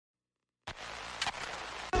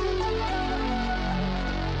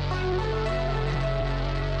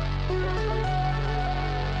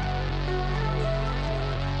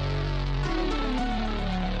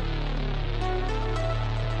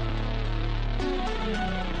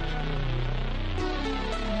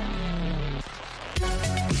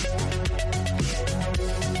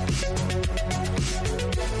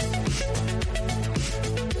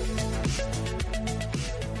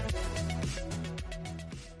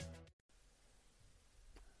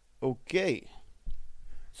Okay,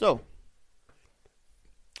 so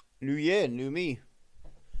new year, new me,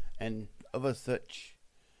 and other such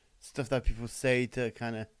stuff that people say to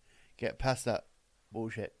kind of get past that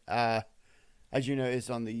bullshit. As you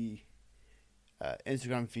noticed on the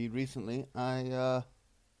Instagram feed recently, I've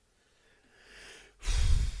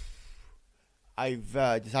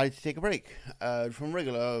decided to take a break from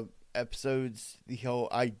regular episodes. The whole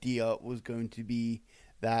idea was going to be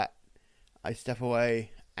that I step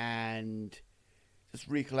away and just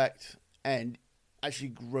recollect and actually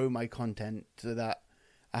grow my content so that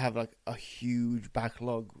I have like a huge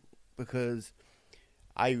backlog, because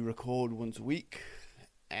I record once a week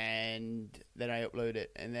and then I upload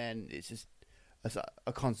it, and then it's just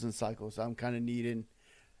a constant cycle. So I'm kind of needing.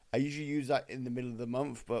 I usually use that in the middle of the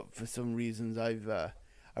month, but for some reasons I've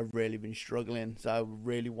really been struggling. So I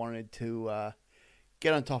really wanted to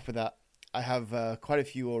get on top of that. I have quite a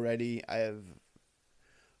few already. I have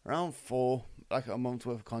around 4, like a month's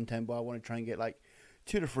worth of content, but I want to try and get like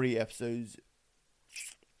 2 to 3 episodes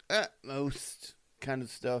at most, kind of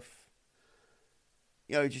stuff.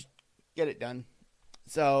 Just get it done.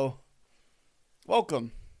 So,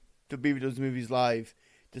 welcome to Beaver Does Movies Live.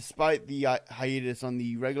 Despite the hiatus on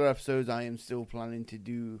the regular episodes, I am still planning to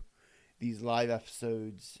do these live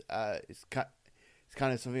episodes. It's kind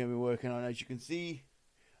of something I've been working on. As you can see,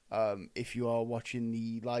 if you are watching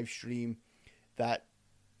the live stream, that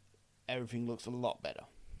everything looks a lot better.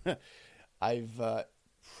 I've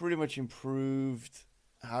pretty much improved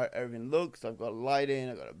how everything looks. I've got lighting,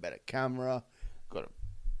 I've got a better camera, got a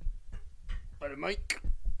better mic.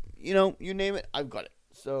 You name it, I've got it.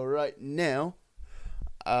 So right now,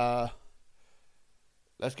 let's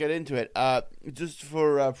get into it. Just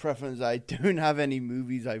for preference, I don't have any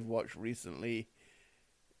movies I've watched recently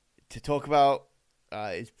to talk about.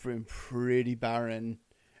 It's been pretty barren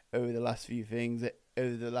over the last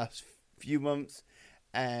few months,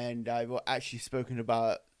 and I've actually spoken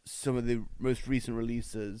about some of the most recent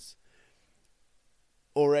releases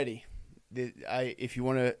already. If you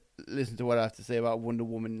want to listen to what I have to say about Wonder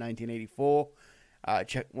Woman 1984,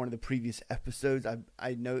 check one of the previous episodes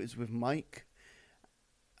I noticed with Mike.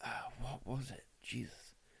 What was it?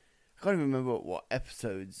 Jesus. I can't even remember what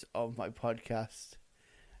episodes of my podcast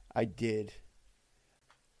I did.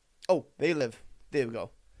 Oh, They Live. There we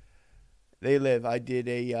go. They Live. I did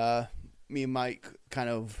me and Mike kind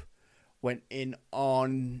of went in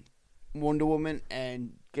on Wonder Woman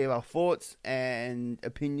and gave our thoughts and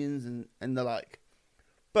opinions and the like.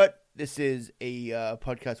 But this is a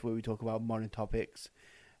podcast where we talk about modern topics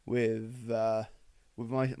with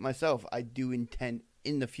myself. I do intend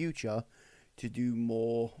in the future to do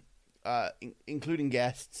more, including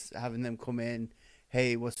guests, having them come in.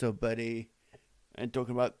 Hey, what's up, buddy? And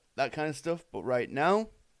talking about that kind of stuff. But right now,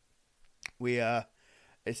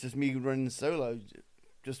 it's just me running solo,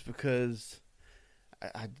 just because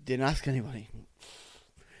I didn't ask anybody.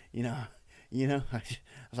 I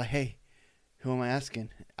was like, hey, who am I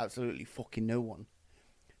asking? Absolutely fucking no one.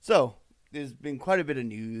 So, there's been quite a bit of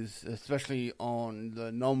news, especially on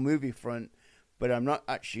the non-movie front, but I'm not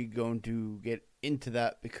actually going to get into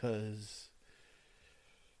that because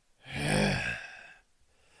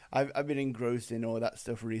I've been engrossed in all that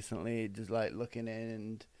stuff recently, just like looking in,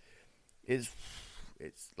 and it's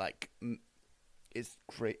like, it's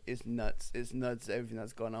great, it's nuts, everything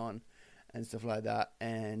that's gone on and stuff like that,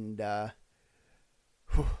 and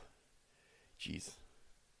jeez.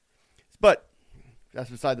 But that's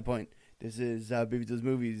beside the point. This is Beaver Does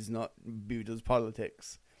Movies, not Beaver Does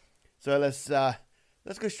Politics. So let's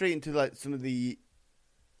go straight into like some of the.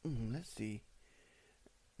 Let's see.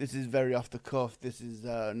 This is very off the cuff. This is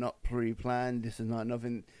not pre-planned. This is not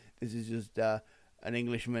nothing. This is just an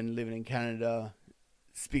Englishman living in Canada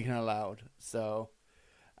speaking out loud. So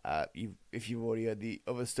if you've already heard the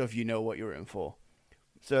other stuff, you know what you're in for.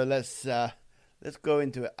 So let's go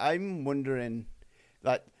into it. I'm wondering,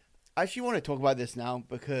 like, I actually want to talk about this now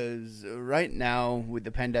because right now with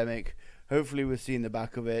the pandemic, hopefully we're seeing the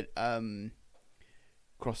back of it.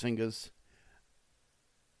 Cross fingers.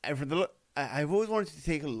 And for the look, I've always wanted to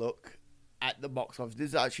take a look at the box office. This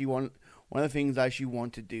is actually one of the things I actually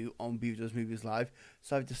want to do on Beaver Does Movies Live.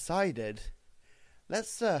 So I've decided,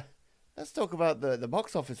 let's talk about the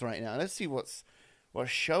box office right now. Let's see what's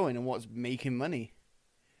showing and what's making money,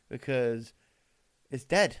 because it's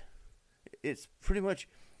dead. It's pretty much.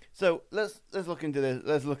 So let's look into this.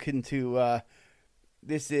 Let's look into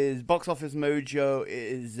this is Box Office Mojo. It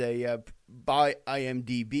is a by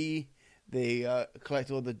IMDb. They collect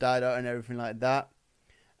all the data and everything like that.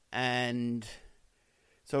 And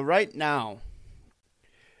so right now,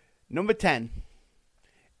 number 10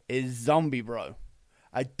 is Zombie Bro.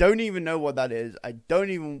 I don't even know what that is. I don't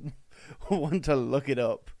even want to look it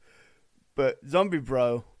up. But Zombie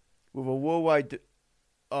Bro, with a worldwide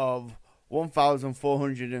of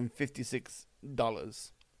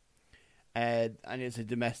 $1,456. And it's a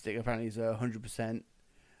domestic. Apparently it's 100%.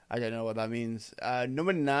 I don't know what that means.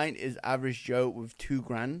 Number 9 is Average Joe with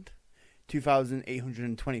 $2,000.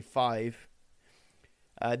 2,825.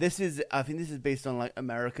 I think this is based on like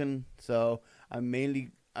American. So I'm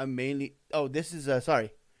mainly. Oh, this is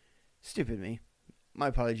sorry, stupid me. My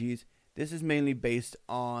apologies. This is mainly based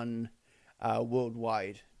on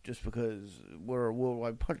worldwide, just because we're a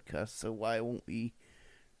worldwide podcast. So why won't we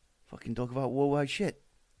fucking talk about worldwide shit?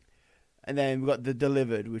 And then we got The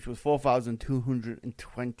Delivered, which was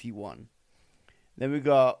 4,221. Then we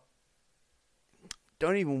got.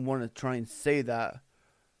 Don't even want to try and say that.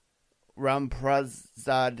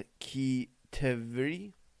 Ramprasad Ki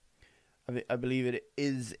Tevri. I believe it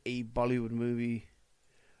is a Bollywood movie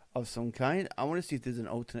of some kind. I want to see if there's an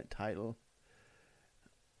alternate title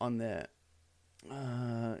on there.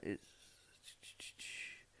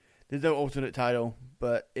 There's no alternate title,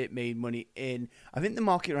 but it made money in. I think the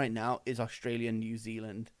market right now is Australia and New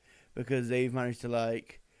Zealand, because they've managed to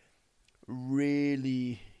like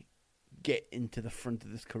really get into the front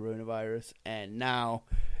of this coronavirus, and now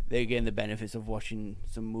they're getting the benefits of watching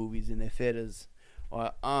some movies in their theaters,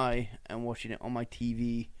 while I am watching it on my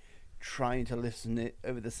TV, trying to listen it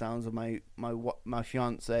over the sounds of my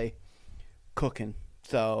fiance cooking.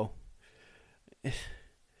 So,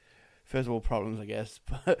 first of all, problems, I guess,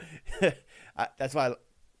 but that's why,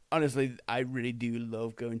 honestly, I really do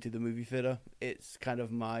love going to the movie theater. It's kind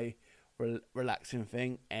of my relaxing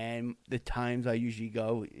thing, and the times I usually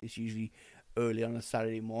go is usually early on a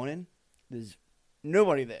Saturday morning. There's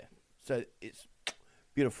nobody there, so it's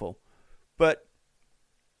beautiful. But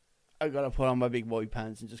I gotta put on my big boy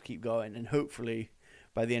pants and just keep going, and hopefully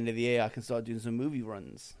by the end of the year I can start doing some movie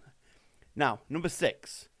runs. Now, number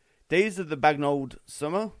 6, Days of the Bagnold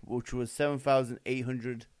Summer, which was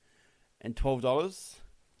 $7,812.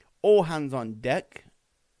 All Hands on Deck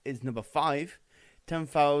is number 5,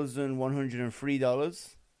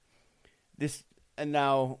 $10,103. And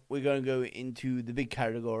now we're going to go into the big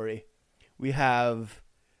category. We have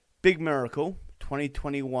Big Miracle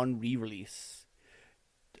 2021 re-release,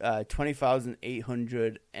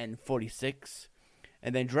 20,846,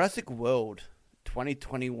 and then Jurassic World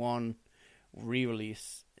 2021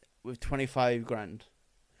 re-release with 25 grand,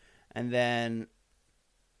 and then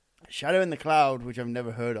Shadow in the Cloud, which I've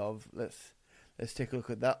never heard of. Let's take a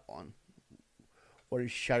look at that one. What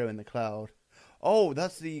is Shadow in the Cloud? Oh,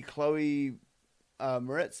 that's the Chloe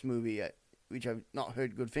Moretz movie, which I've not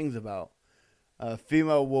heard good things about.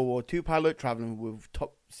 Female World War II pilot traveling with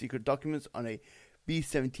top secret documents on a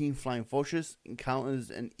B-17 Flying Fortress encounters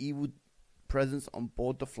an evil presence on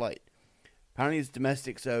board the flight. Apparently it's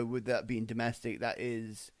domestic, so with that being domestic, that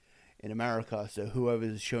is in America. So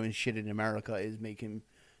whoever's showing shit in America is making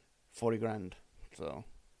 40 grand. So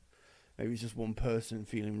maybe it's just one person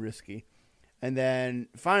feeling risky. And then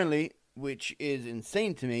finally, which is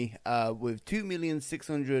insane to me, with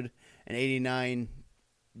 $2,689,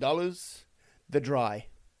 The Dry,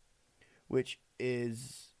 which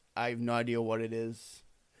is, I have no idea what it is.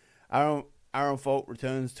 Aaron Falk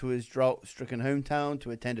returns to his drought-stricken hometown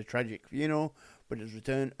to attend a tragic funeral, but his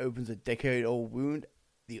return opens a decade-old wound,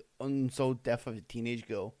 the unsolved death of a teenage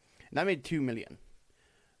girl. And that made $2 million.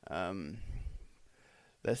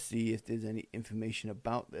 Let's see if there's any information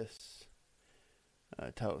about this.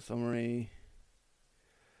 Title summary.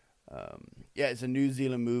 Yeah, it's a New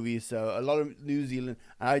Zealand movie, so a lot of New Zealand.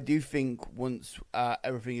 And I do think once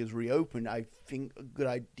everything is reopened, I think a good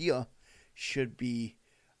idea should be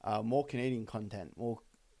more Canadian content, more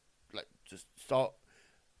like just start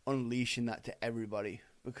unleashing that to everybody,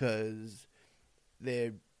 because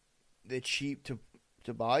they're cheap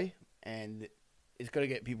to buy, and it's got to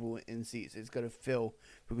get people in seats. It's got to fill,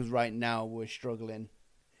 because right now we're struggling,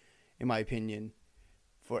 in my opinion,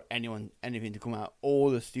 for anything to come out.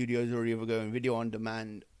 All the studios are either going video on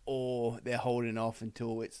demand or they're holding off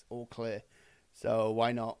until it's all clear. So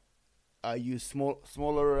why not use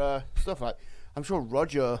smaller stuff? Like, I'm sure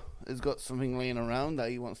Roger has got something laying around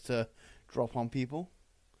that he wants to drop on people.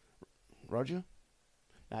 Roger?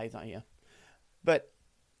 Nah, he's not here. But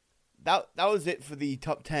that was it for the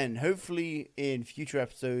top 10. Hopefully in future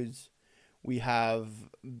episodes we have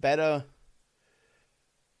better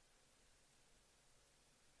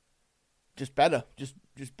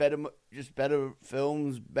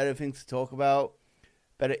films, better things to talk about,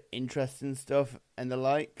 better interesting stuff and the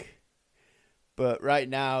like. But right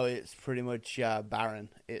now it's pretty much barren.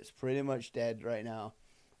 It's pretty much dead right now.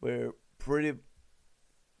 We're pretty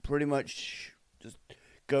pretty much just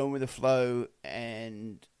going with the flow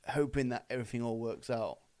and hoping that everything all works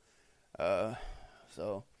out.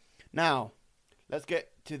 So now let's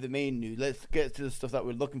get to the main news. Let's get to the stuff that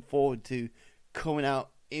we're looking forward to coming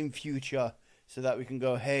out in future, so that we can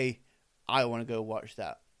go, hey, I want to go watch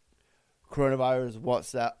that. Coronavirus,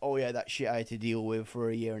 what's that? Oh yeah, that shit I had to deal with for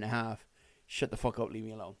a year and a half. Shut the fuck up, leave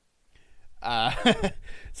me alone.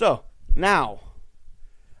 So now,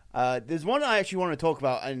 there's one I actually want to talk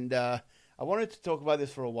about, and I wanted to talk about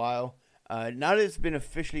this for a while. Now that it's been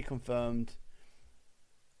officially confirmed,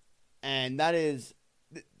 and that is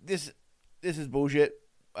this is bullshit.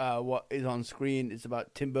 What is on screen is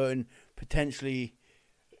about Tim Burton potentially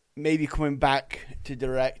maybe coming back to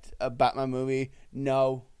direct a Batman movie.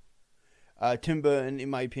 No. Tim Burton, in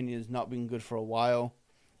my opinion, has not been good for a while.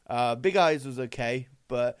 Big Eyes was okay,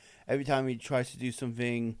 but every time he tries to do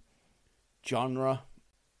something genre,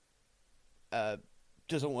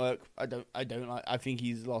 doesn't work. I don't like. I think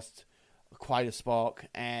he's lost quite a spark,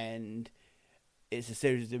 and it's a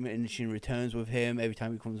series of diminishing returns with him. Every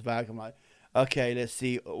time he comes back, I'm like, okay, let's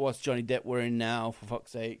see what's Johnny Depp wearing now, for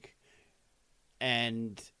fuck's sake.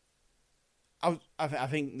 And I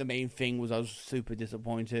think the main thing was I was super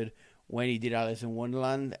disappointed when he did Alice in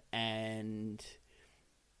Wonderland, and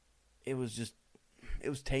it was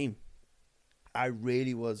tame. I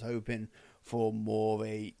really was hoping for more of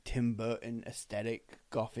a Tim Burton aesthetic,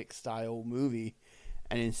 gothic style movie,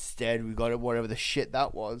 and instead we got whatever the shit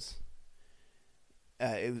that was.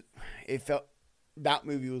 It felt that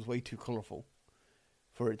movie was way too colorful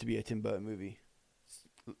for it to be a Tim Burton movie.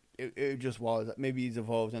 It just was. Maybe he's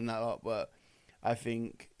evolved and that lot, but I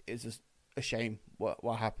think it's just a shame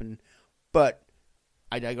what happened. But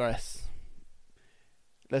I digress.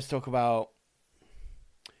 Let's talk about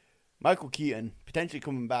Michael Keaton potentially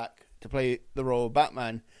coming back to play the role of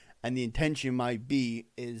Batman, and the intention might be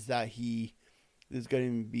is that there's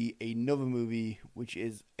going to be another movie which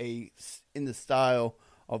is in the style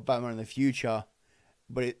of Batman in the future,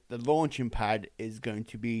 but the launching pad is going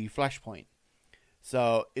to be Flashpoint.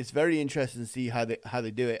 So it's very interesting to see how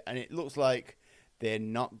they do it, and it looks like they're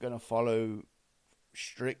not going to follow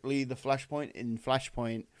strictly the Flashpoint. In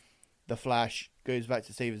Flashpoint, the Flash goes back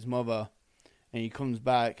to save his mother, and he comes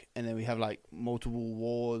back, and then we have like multiple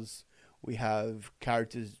wars. We have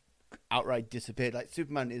characters outright disappeared. Like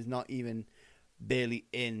Superman is not even barely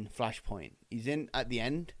in Flashpoint. He's in at the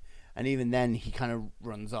end, and even then he kind of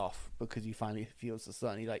runs off because he finally feels the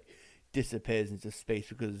sun. He like disappears into space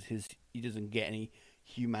because he doesn't get any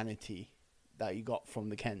humanity that he got from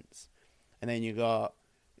the Kents. And then you got,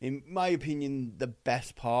 in my opinion, the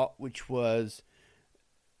best part, which was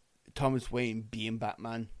Thomas Wayne being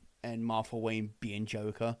Batman and Martha Wayne being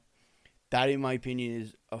Joker. That, in my opinion,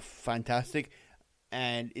 is a fantastic,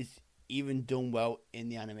 and it's even done well in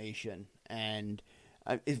the animation. And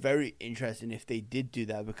it's very interesting if they did do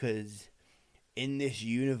that, because in this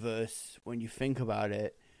universe, when you think about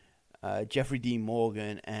it, Jeffrey Dean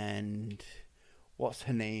Morgan and what's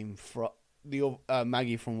her name,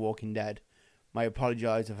 Maggie from Walking Dead. I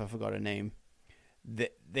apologize if I forgot her name.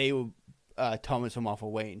 They were Thomas and Martha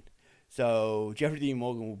Wayne. So Jeffrey Dean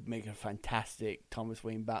Morgan will make a fantastic Thomas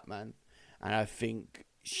Wayne Batman, and I think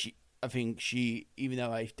she, even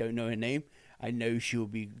though I don't know her name, I know she will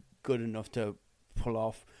be good enough to pull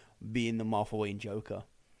off being the Martha Wayne Joker.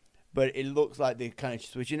 But it looks like they're kind of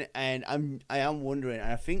switching it, and I am wondering,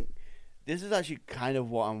 and I think this is actually kind of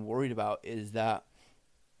what I'm worried about, is that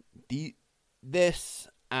this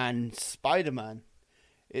and Spider-Man,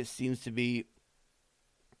 it seems to be,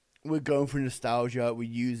 we're going for nostalgia, we're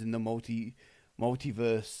using the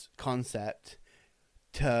multiverse concept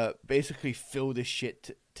to basically fill this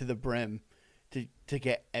shit to the brim to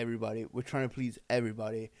get everybody. We're trying to please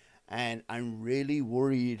everybody, and I'm really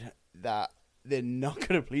worried that they're not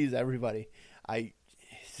going to please everybody.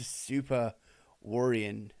 It's just super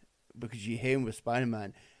worrying, because you hear him with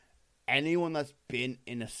Spider-Man. Anyone that's been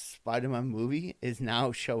in a Spider-Man movie is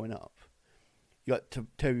now showing up. You got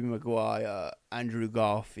Tobey Maguire, Andrew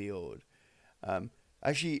Garfield.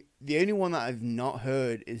 Actually, the only one that I've not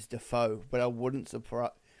heard is Defoe, but I wouldn't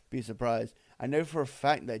be surprised. I know for a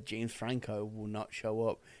fact that James Franco will not show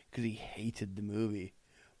up because he hated the movie,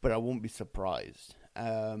 but I won't be surprised.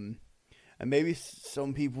 And maybe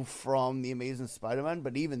some people from The Amazing Spider-Man,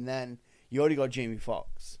 but even then, you already got Jamie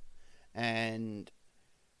Foxx. And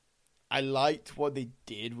I liked what they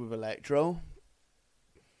did with Electro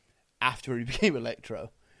after he became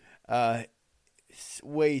Electro. It's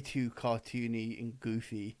way too cartoony and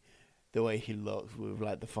goofy the way he looks, with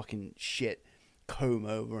like the fucking shit comb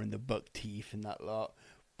over and the buck teeth and that lot.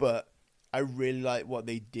 But I really like what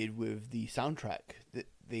they did with the soundtrack.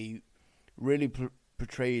 they really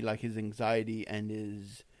portrayed like his anxiety and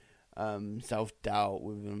his self-doubt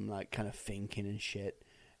with him like kind of thinking and shit,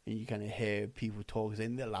 and you kind of hear people talk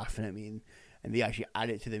and they're laughing at me, and they actually add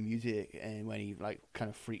it to the music, and when he like kind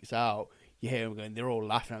of freaks out, you hear him going, they're all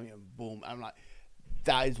laughing at me, and boom, I'm like,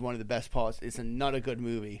 that is one of the best parts. It's not a good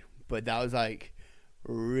movie, but that was like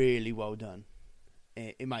really well done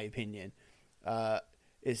in my opinion.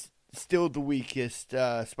 It's still the weakest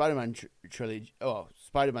Spider-Man trilogy. Oh,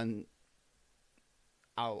 Spider-Man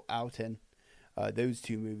outing. Those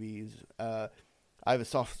two movies. I have a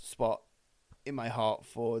soft spot in my heart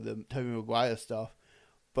for the Tobey Maguire stuff,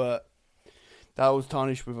 but that was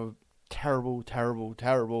tarnished with a terrible, terrible,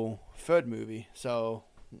 terrible third movie. So,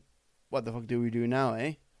 what the fuck do we do now,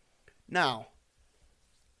 eh? Now,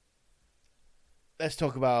 let's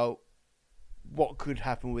talk about what could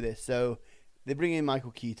happen with this. So, they bring in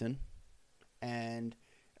Michael Keaton, and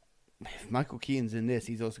if Michael Keaton's in this,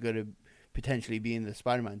 he's also going to potentially be in the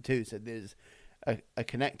Spider-Man too. So there's a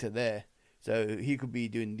connector there. So he could be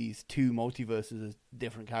doing these two multiverses as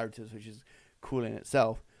different characters, which is cool in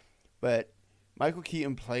itself. But Michael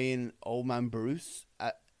Keaton playing Old Man Bruce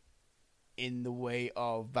in the way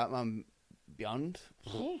of Batman Beyond.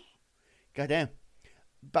 Goddamn.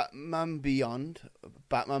 Batman Beyond,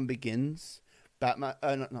 Batman Begins, not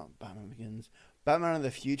Batman Begins, Batman of the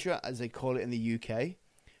Future, as they call it in the UK,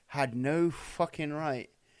 had no fucking right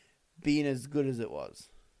being as good as it was.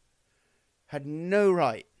 Had no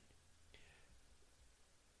right.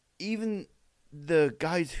 Even the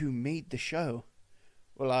guys who made the show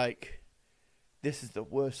were like, this is the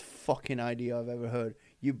worst fucking idea I've ever heard.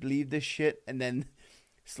 You believe this shit? And then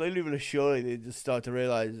slowly but surely they just start to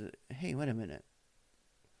realize, hey, wait a minute.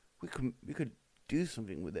 We could do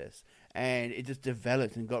something with this. And it just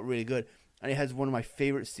developed and got really good. And it has one of my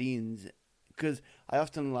favorite scenes, because I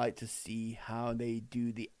often like to see how they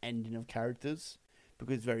do the ending of characters,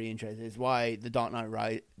 because it's very interesting. It's why The Dark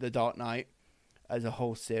Knight as a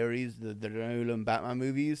whole series, the Nolan Batman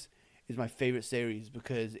movies, is my favorite series,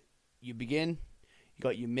 because you begin, you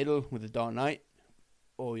got your middle with The Dark Knight,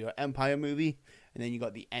 or your Empire movie, and then you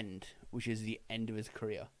got the end, which is the end of his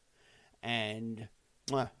career. And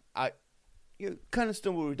you kind of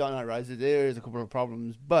stumble with Dark Knight Rises. There is a couple of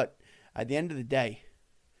problems, but at the end of the day,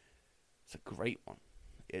 it's a great one.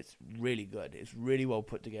 It's really good. It's really well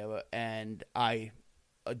put together, and I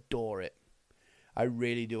adore it. I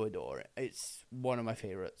really do adore it. It's one of my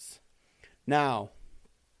favorites. Now,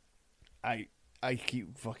 I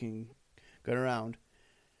keep fucking going around.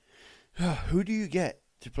 Who do you get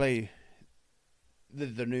to play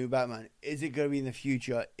the new Batman? Is it going to be in the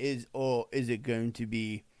future? Or is it going to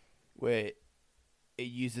be where it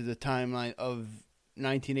uses a timeline of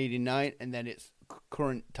 1989 and then it's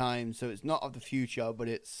current time, so it's not of the future, but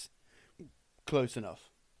it's close enough?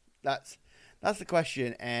 That's the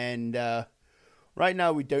question, and right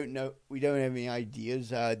now we don't know. We don't have any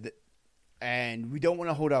ideas, and we don't want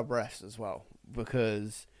to hold our breath as well,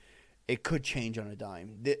 because it could change on a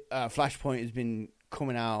dime. The Flashpoint has been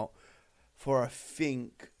coming out for, I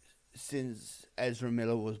think, since Ezra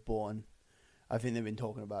Miller was born. I think they've been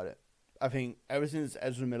talking about it. I think ever since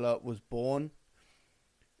Ezra Miller was born,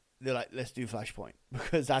 they're like, let's do Flashpoint,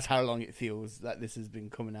 because that's how long it feels that this has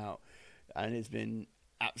been coming out, and it's been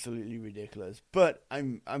absolutely ridiculous. But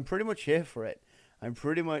I'm pretty much here for it. I'm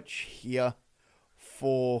pretty much here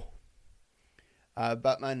for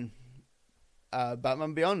Batman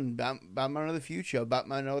Beyond, Batman of the Future,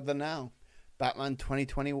 Batman of the Now, Batman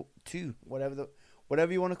 2022, whatever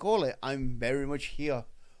you want to call it. I'm very much here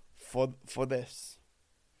for this.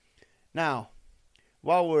 Now,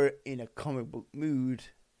 while we're in a comic book mood,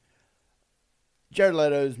 Jared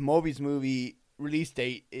Leto's Morbius movie release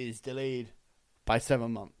date is delayed by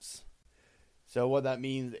 7 months. So what that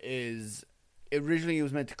means is, originally it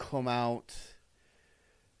was meant to come out.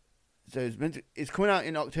 So it's coming out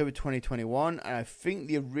in October 2021, and I think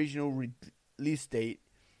the original release date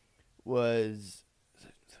was.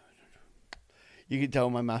 You can tell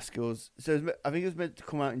my math skills. So I think it was meant to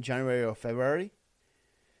come out in January or February.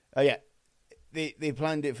 Yeah, they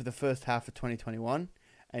planned it for the first half of 2021,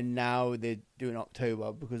 and now they're doing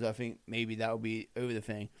October, because I think maybe that'll be over the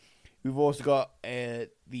thing. We've also got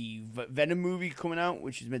the Venom movie coming out,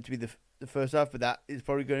 which is meant to be the first half, but that is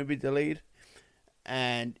probably going to be delayed.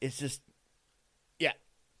 And it's just, yeah,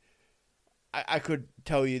 I could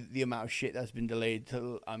tell you the amount of shit that's been delayed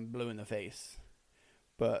till I'm blue in the face.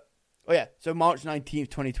 But, oh yeah, so March 19th,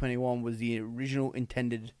 2021 was the original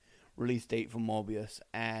intended release date for Morbius.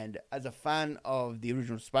 And as a fan of the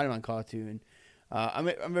original Spider-Man cartoon,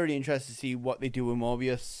 I'm very interested to see what they do with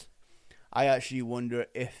Morbius. I actually wonder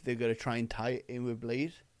if they're going to try and tie it in with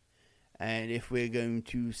Blade, and if we're going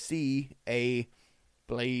to see a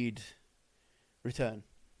Blade return,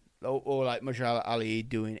 or like Mahershala Ali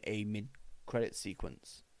doing a mid-credit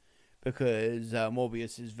sequence, because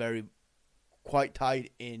Morbius is quite tied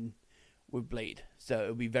in with Blade, so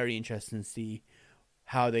it'll be very interesting to see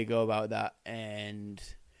how they go about that. And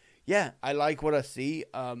yeah, I like what I see.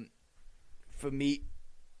 For me,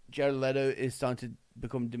 Jared Leto is starting to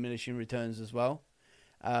become diminishing returns as well.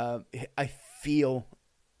 I feel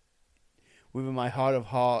within my heart of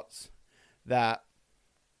hearts that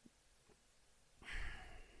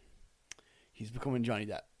he's becoming Johnny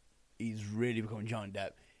Depp. He's really becoming Johnny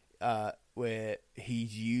Depp, where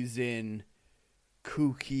he's using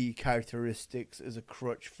kooky characteristics as a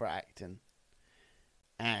crutch for acting.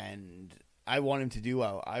 And I want him to do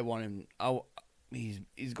well.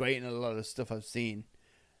 He's great in a lot of stuff I've seen.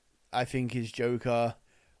 I think his Joker,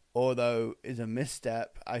 although is a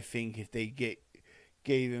misstep, I think if they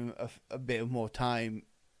gave him a bit of more time,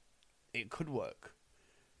 it could work.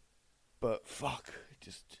 But fuck,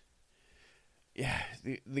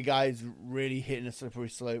 the guy's really hitting a slippery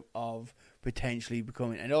slope of potentially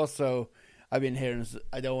becoming. And also, I've been hearing,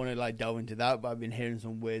 I don't want to like delve into that, but I've been hearing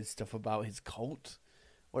some weird stuff about his cult,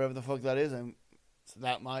 whatever the fuck that is, and so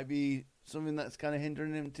that might be something that's kind of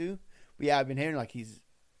hindering him too. But yeah, I've been hearing like he's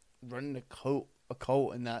running a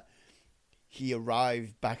cult, and that he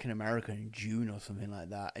arrived back in America in June or something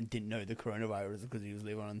like that, and didn't know the coronavirus because he was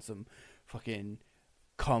living on some fucking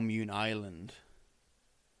commune island.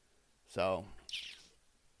 So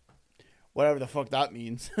whatever the fuck that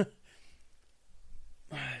means.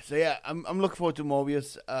 So yeah, I'm looking forward to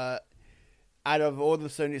Morbius. Out of all the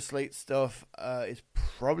Sony Slate stuff, it's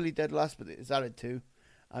probably dead last, but it's added too.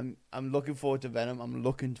 I'm looking forward to Venom. I'm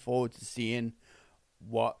looking forward to seeing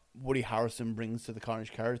what Woody Harrelson brings to the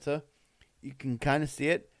Carnage character. You can kind of see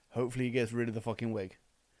it. Hopefully, he gets rid of the fucking wig.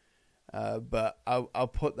 But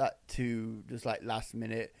I'll put that to just like last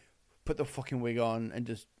minute. Put the fucking wig on and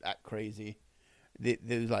just act crazy.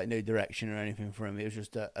 There was like no direction or anything for him. It was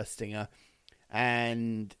just a stinger.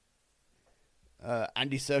 And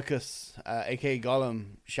Andy Serkis, aka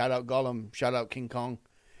Gollum, shout out King Kong,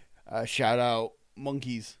 shout out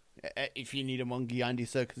monkeys. If you need a monkey, Andy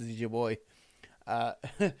Serkis is your boy.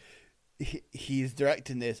 He's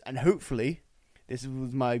directing this, and hopefully, this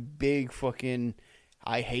was my big fucking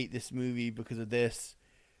I hate this movie because of this.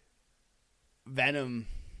 Venom,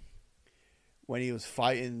 when he was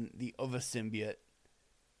fighting the other symbiote,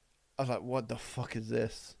 I was like, what the fuck is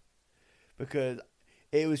this? Because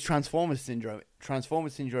it was Transformers Syndrome.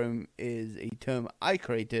 Transformers Syndrome is a term I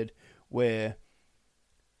created where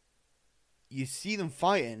you see them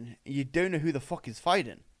fighting and you don't know who the fuck is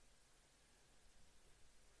fighting.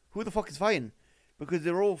 Who the fuck is fighting? Because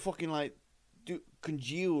they're all fucking like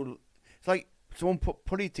congealed. It's like someone put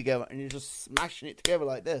putty together and you're just smashing it together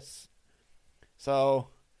like this. So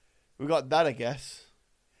we got that, I guess.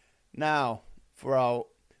 Now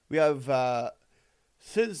we have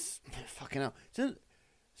since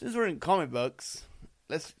we're in comic books,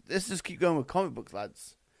 let's just keep going with comic books,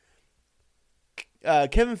 lads.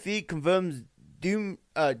 Kevin Feige confirms Doom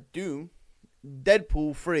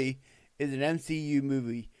Deadpool 3 is an MCU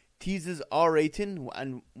movie. Teasers R rating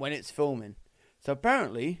and when it's filming. So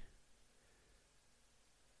apparently,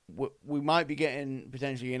 we might be getting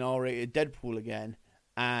potentially an R-rated Deadpool again,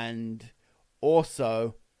 and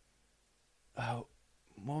also, what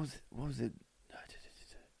was it?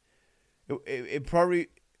 It probably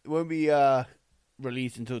won't be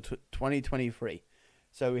released until 2023.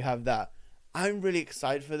 So we have that. I'm really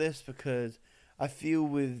excited for this because I feel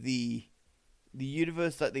with the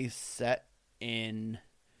universe that they set in,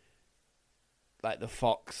 like the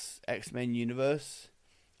Fox X-Men universe,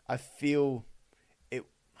 I feel it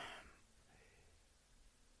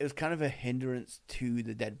was kind of a hindrance to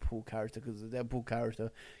the Deadpool character, because the Deadpool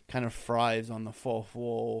character kind of thrives on the fourth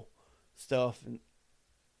wall stuff,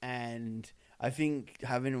 and I think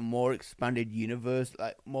having a more expanded universe,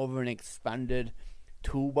 like more of an expanded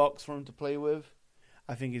toolbox for him to play with,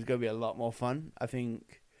 I think is going to be a lot more fun. I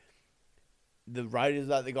think the writers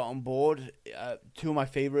that they got on board, two of my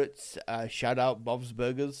favorites, shout out Bob's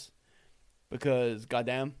Burgers, because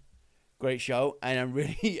goddamn, great show, and I'm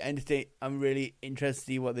really I'm really interested to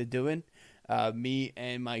see what they're doing. Me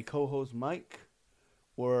and my co-host Mike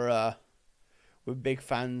we're big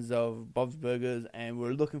fans of Bob's Burgers, and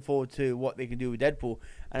we're looking forward to what they can do with Deadpool.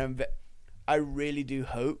 And I really do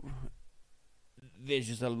hope there's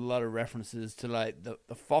just a lot of references to like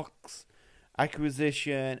the Fox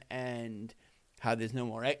acquisition and how there's no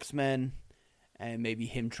more X-Men, and maybe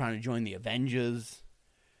him trying to join the Avengers,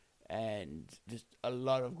 and just a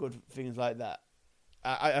lot of good things like that.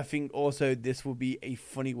 I think also this will be a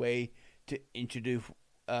funny way to introduce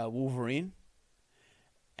Wolverine,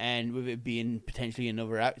 and with it being potentially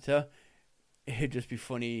another actor, it'd just be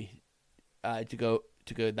funny to go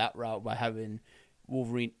that route by having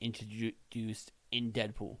Wolverine introduced in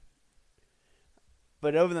Deadpool.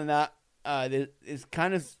 But other than that, it's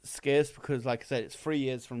kind of scarce because, like I said, it's 3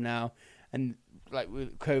 years from now, and like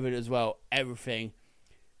with COVID as well, everything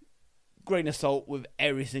grain of salt with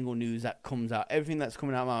every single news that comes out, everything that's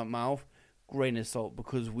coming out of my mouth, grain of salt,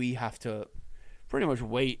 because we have to pretty much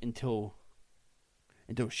wait until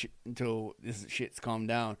this shit's calmed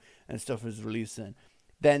down and stuff is releasing.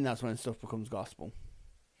 Then that's when stuff becomes gospel.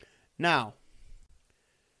 Now,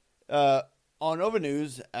 on other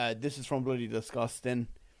news, this is from Bloody Disgusting.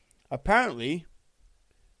 Apparently,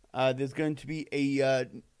 there's going to be a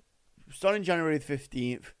starting January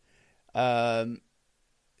 15th.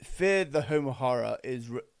 Fear the Home of Horror is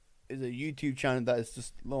a YouTube channel that is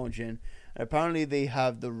just launching. And apparently, they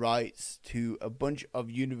have the rights to a bunch of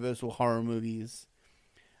Universal horror movies.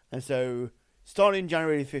 And so, starting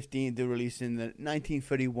January 15th, they're releasing the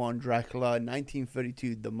 1931 Dracula,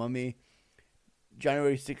 1932 The Mummy.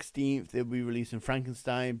 January 16th, they'll be releasing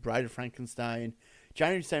Frankenstein, Bride of Frankenstein.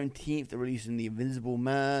 January 17th, they're releasing The Invisible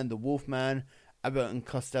Man, The Wolfman, Abbott and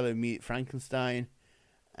Costello Meet Frankenstein.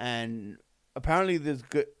 And apparently there's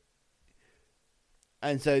good...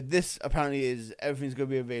 And so this apparently is... Everything's going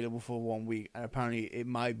to be available for 1 week. And apparently it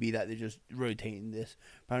might be that they're just rotating this.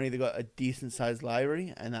 Apparently they've got a decent-sized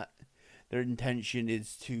library. And that their intention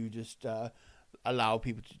is to just allow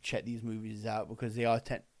people to check these movies out. Because they are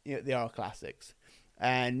they are classics.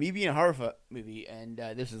 And me being a horror movie... And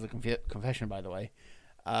this is a confession, by the way.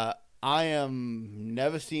 I am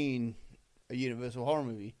never seen a Universal horror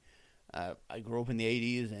movie. I grew up in the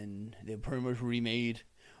 80s, and they're pretty much remade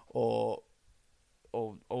or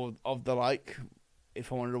of the like.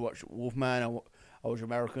 If I wanted to watch Wolfman, I watch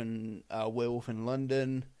American Werewolf in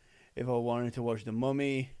London. If I wanted to watch The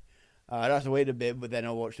Mummy, I'd have to wait a bit, but then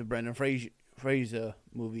I'll watch the Brendan Fraser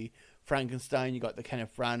movie. Frankenstein, you got the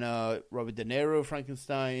Kenneth Branagh, Robert De Niro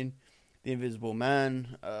Frankenstein, The Invisible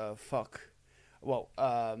Man, what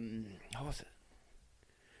was it?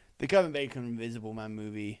 The Kevin Bacon Invisible Man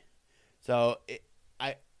movie. So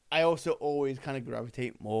I also always kind of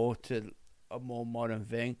gravitate more to a more modern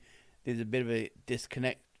thing. There's a bit of a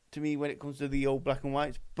disconnect to me when it comes to the old black and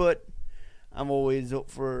whites, but I'm always up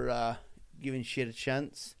for giving shit a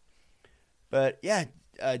chance. But yeah,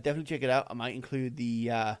 definitely check it out. I might include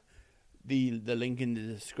the link in the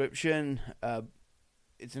description.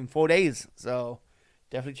 It's in 4 days, so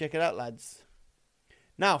definitely check it out, lads.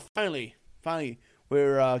 Now, finally,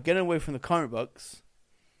 we're getting away from the comic books,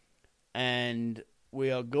 and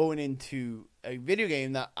we are going into a video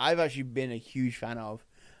game that I've actually been a huge fan of,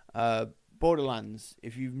 Borderlands.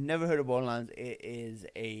 If you've never heard of Borderlands, it is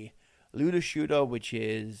a looter shooter, which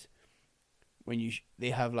is when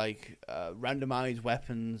they have like randomized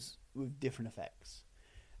weapons with different effects.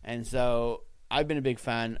 And so I've been a big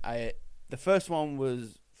fan. The first one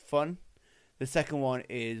was fun. The second one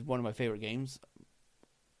is one of my favorite games,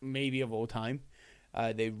 maybe of all time.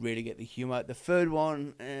 They really get the humor. The third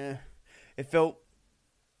one, it felt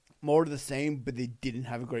more of the same, but they didn't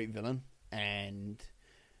have a great villain, and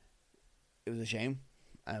it was a shame.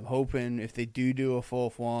 I'm hoping if they do a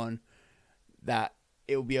fourth one, that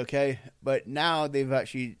it will be okay. But now they've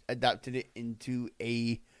actually adapted it into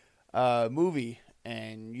a movie,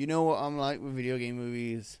 and you know what I'm like with video game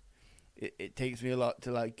movies. It takes me a lot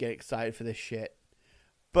to like get excited for this shit.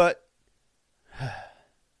 But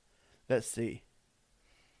let's see.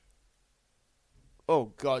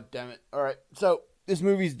 Oh, god damn it. Alright, so this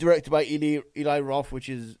movie is directed by Eli Roth, which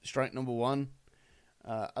is strike number one.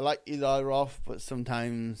 I like Eli Roth, but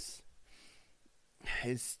sometimes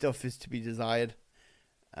his stuff is to be desired.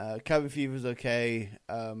 Cabin Fever's okay.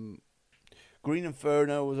 Green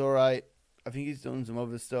Inferno was alright. I think he's done some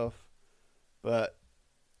other stuff.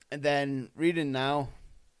 And then reading now.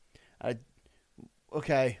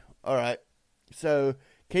 Okay, alright. So,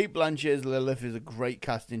 Kate Blanchett as Lilith is a great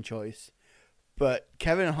casting choice. But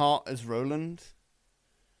Kevin Hart as Roland?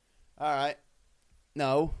 Alright.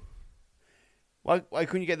 No. Why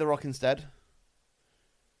couldn't you get The Rock instead?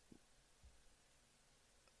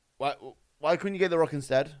 Why couldn't you get The Rock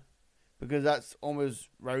instead? Because that's almost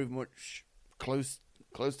very much close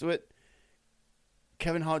to it.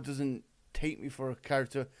 Kevin Hart doesn't take me for a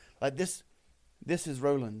character like this. This is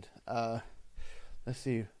Roland. Let's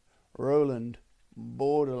see. Roland.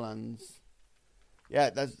 Borderlands. Yeah,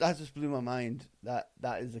 that just blew my mind.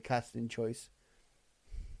 That is a casting choice.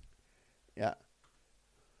 Yeah.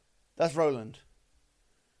 That's Roland.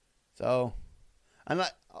 So, and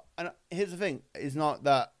here's the thing: it's not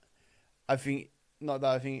that I think,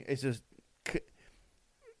 it's just,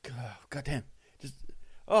 goddamn, just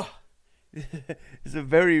it's a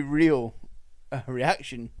very real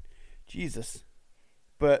reaction, Jesus.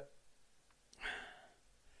 But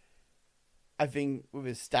I think with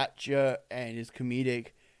his stature and his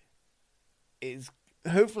comedic, is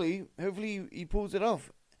hopefully he pulls it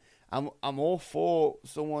off. I'm all for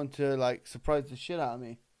someone to like surprise the shit out of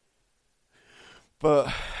me, but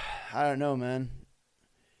I don't know, man.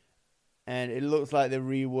 And it looks like they're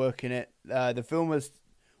reworking it. The film was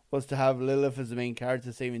to have Lilith as the main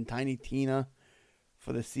character, saving Tiny Tina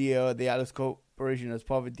for the CEO of the Atlas Corporation as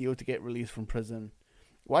part of a deal to get released from prison.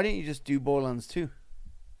 Why didn't you just do Borderlands 2?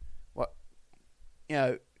 What? You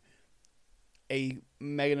know, a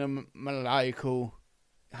megalomaniacal,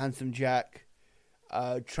 handsome Jack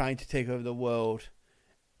trying to take over the world,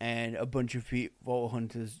 and a bunch of vault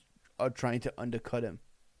hunters are trying to undercut him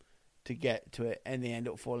to get to it, and they end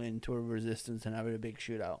up falling into a resistance and having a big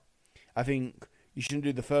shootout. I think you shouldn't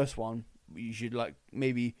do the first one. You should like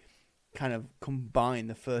maybe kind of combine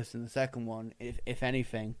the first and the second one, if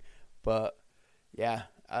anything. But yeah,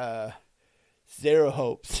 zero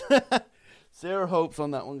hopes. Zero hopes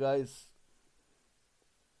on that one, guys.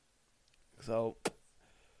 So,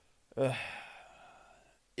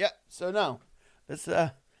 yeah. So now let's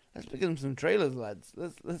begin some trailers, lads.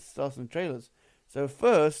 Let's start some trailers. So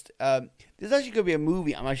first, there's actually gonna be a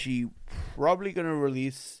movie I'm actually probably gonna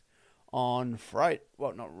release on Friday.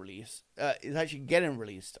 Well, not release. It's actually getting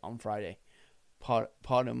released on Friday. Part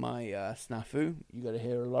of my snafu. You got to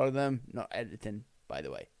hear a lot of them. Not editing, by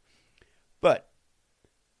the way. But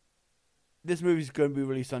this movie's going to be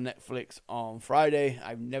released on Netflix on Friday.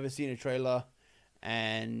 I've never seen a trailer,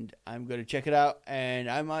 and I'm going to check it out. And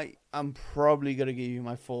I'm probably going to give you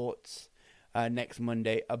my thoughts next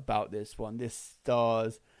Monday about this one. This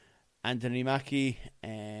stars Anthony Mackie,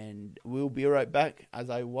 and we'll be right back as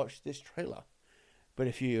I watch this trailer. But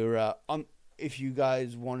if you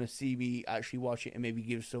guys want to see me actually watch it and maybe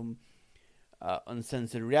give some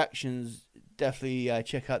uncensored reactions, definitely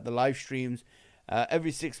check out the live streams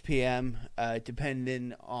every 6 p.m.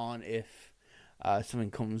 Depending on if something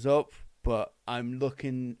comes up. But I'm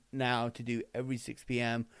looking now to do every 6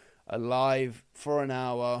 p.m. a live for an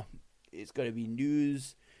hour. It's going to be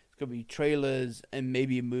news, it's going to be trailers, and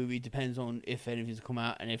maybe a movie. Depends on if anything's come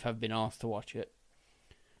out and if I've been asked to watch it.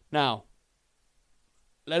 Now,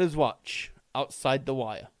 let us watch Outside the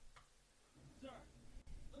Wire. Sir,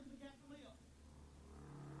 look at the cat for Leo.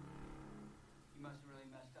 You must have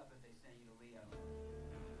really messed up if they sent you to Leo.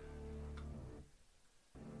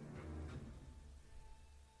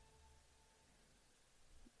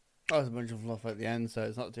 Oh, there's a bunch of fluff at the end, so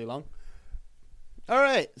it's not too long.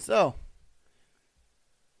 Alright, so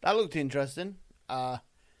that looked interesting.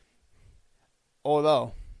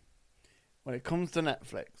 Although, when it comes to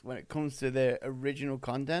Netflix, when it comes to their original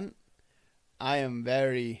content, I am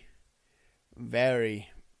very, very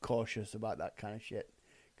cautious about that kind of shit.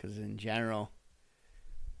 Because in general,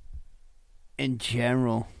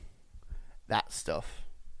 that stuff.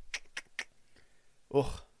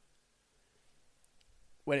 Ugh.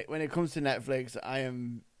 When it comes to Netflix, I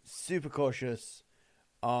am super cautious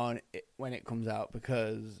on it when it comes out,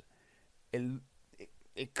 because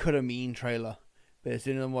it could have mean trailer, but as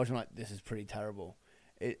soon as I'm watching, I'm like, this is pretty terrible.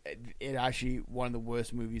 It actually one of the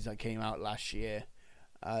worst movies that came out last year,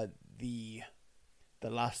 the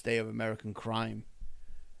Last Day of American Crime,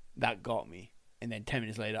 that got me, and then 10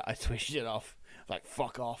 minutes later I switched it off, like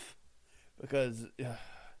fuck off, because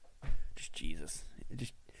just Jesus,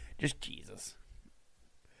 just Jesus,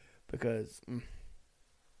 because.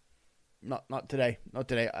 Not today.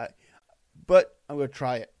 But I'm going to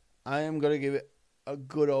try it. I am going to give it a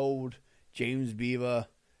good old James Beaver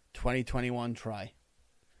 2021 try.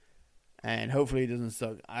 And hopefully it doesn't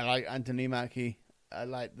suck. I like Anthony Mackie. I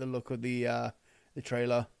like the look of the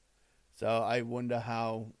trailer. So I wonder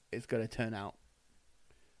how it's going to turn out.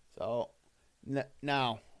 So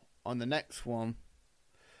now, on the next one,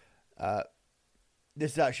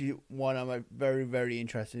 this is actually one I'm very, very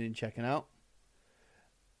interested in checking out.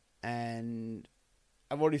 And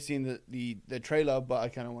I've already seen the trailer, but I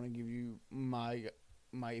kind of want to give you my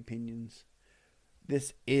opinions.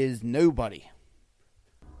 This is Nobody.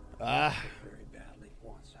 Very badly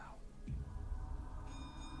wants out.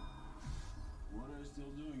 What are you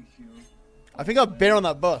still doing here? I think I've been on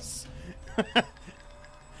that bus.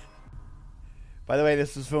 By the way,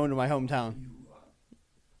 this was filmed in my hometown.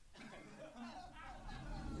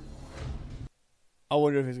 I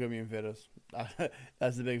wonder if it's going to be in theaters.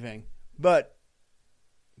 That's the big thing. But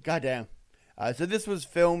Goddamn. So this was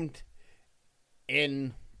filmed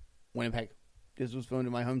in Winnipeg. This was filmed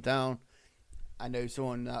in my hometown. I know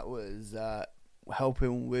someone that was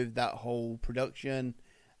helping with that whole production,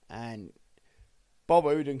 and Bob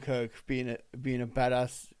Odenkirk being a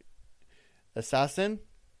badass assassin.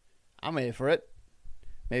 I'm here for it.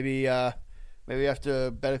 Maybe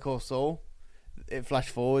after Better Call Saul, it flash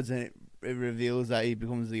forwards and it reveals that he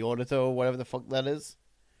becomes the auditor or whatever the fuck that is.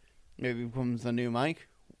 Maybe he becomes the new Mike.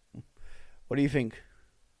 What do you think?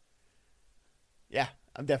 Yeah,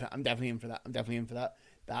 I'm definitely in for that.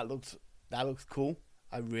 That looks cool.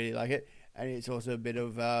 I really like it, and it's also a bit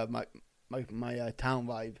of my town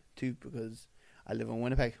vibe too, because I live in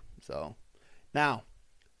Winnipeg. So now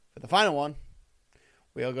for the final one,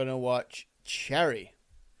 we are gonna watch Cherry.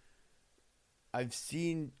 I've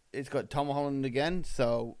seen it's got Tom Holland again,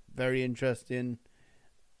 so very interesting.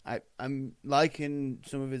 I'm liking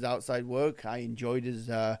some of his outside work. I enjoyed his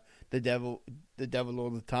The Devil All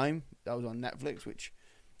the Time. That was on Netflix, which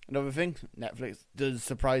another thing, Netflix does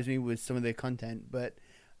surprise me with some of their content, but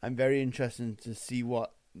I'm very interested to see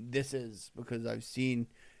what this is because I've seen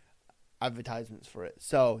advertisements for it.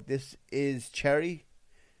 So this is Cherry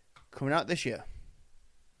coming out this year.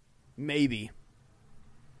 Maybe.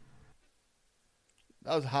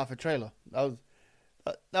 That was half a trailer. That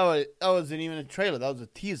wasn't even a trailer. That was a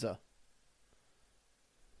teaser.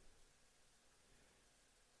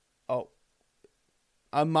 Oh,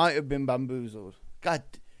 I might have been bamboozled. God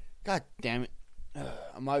damn it!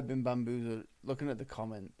 I might have been bamboozled. Looking at the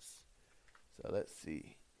comments. So let's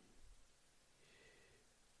see.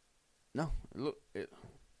 No,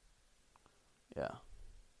 yeah.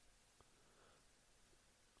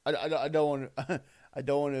 I don't want to. I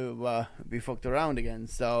don't want to be fucked around again.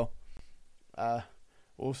 So,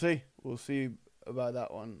 we'll see. We'll see about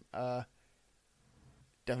that one.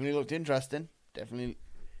 Definitely looked interesting. Definitely.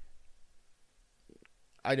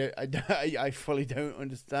 I fully don't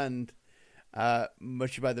understand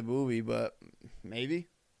much about the movie, but maybe,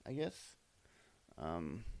 I guess.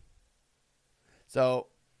 So,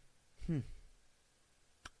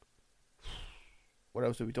 what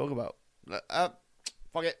else did we talk about?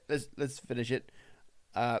 Fuck it. Let's finish it.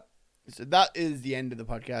 So that is the end of the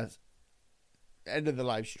podcast, end of the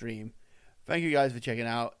live stream. Thank you guys for checking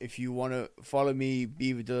out. If you want to follow me,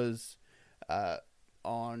 Beaver Does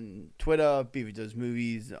on Twitter, Beaver Does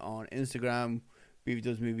Movies on Instagram, Beaver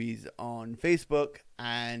Does Movies on Facebook,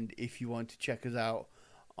 and if you want to check us out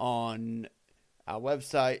on our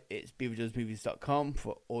website, it's beaverdoesmovies.com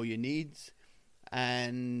for all your needs.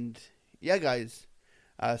 And yeah, guys,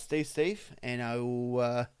 stay safe, and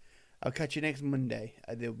I'll catch you next Monday.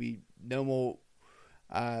 There'll be no more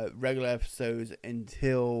regular episodes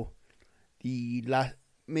until the last.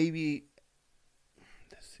 Maybe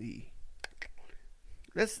let's see.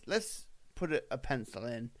 Let's put a pencil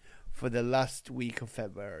in for the last week of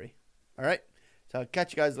February. All right. So I'll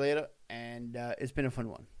catch you guys later, and it's been a fun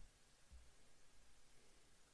one.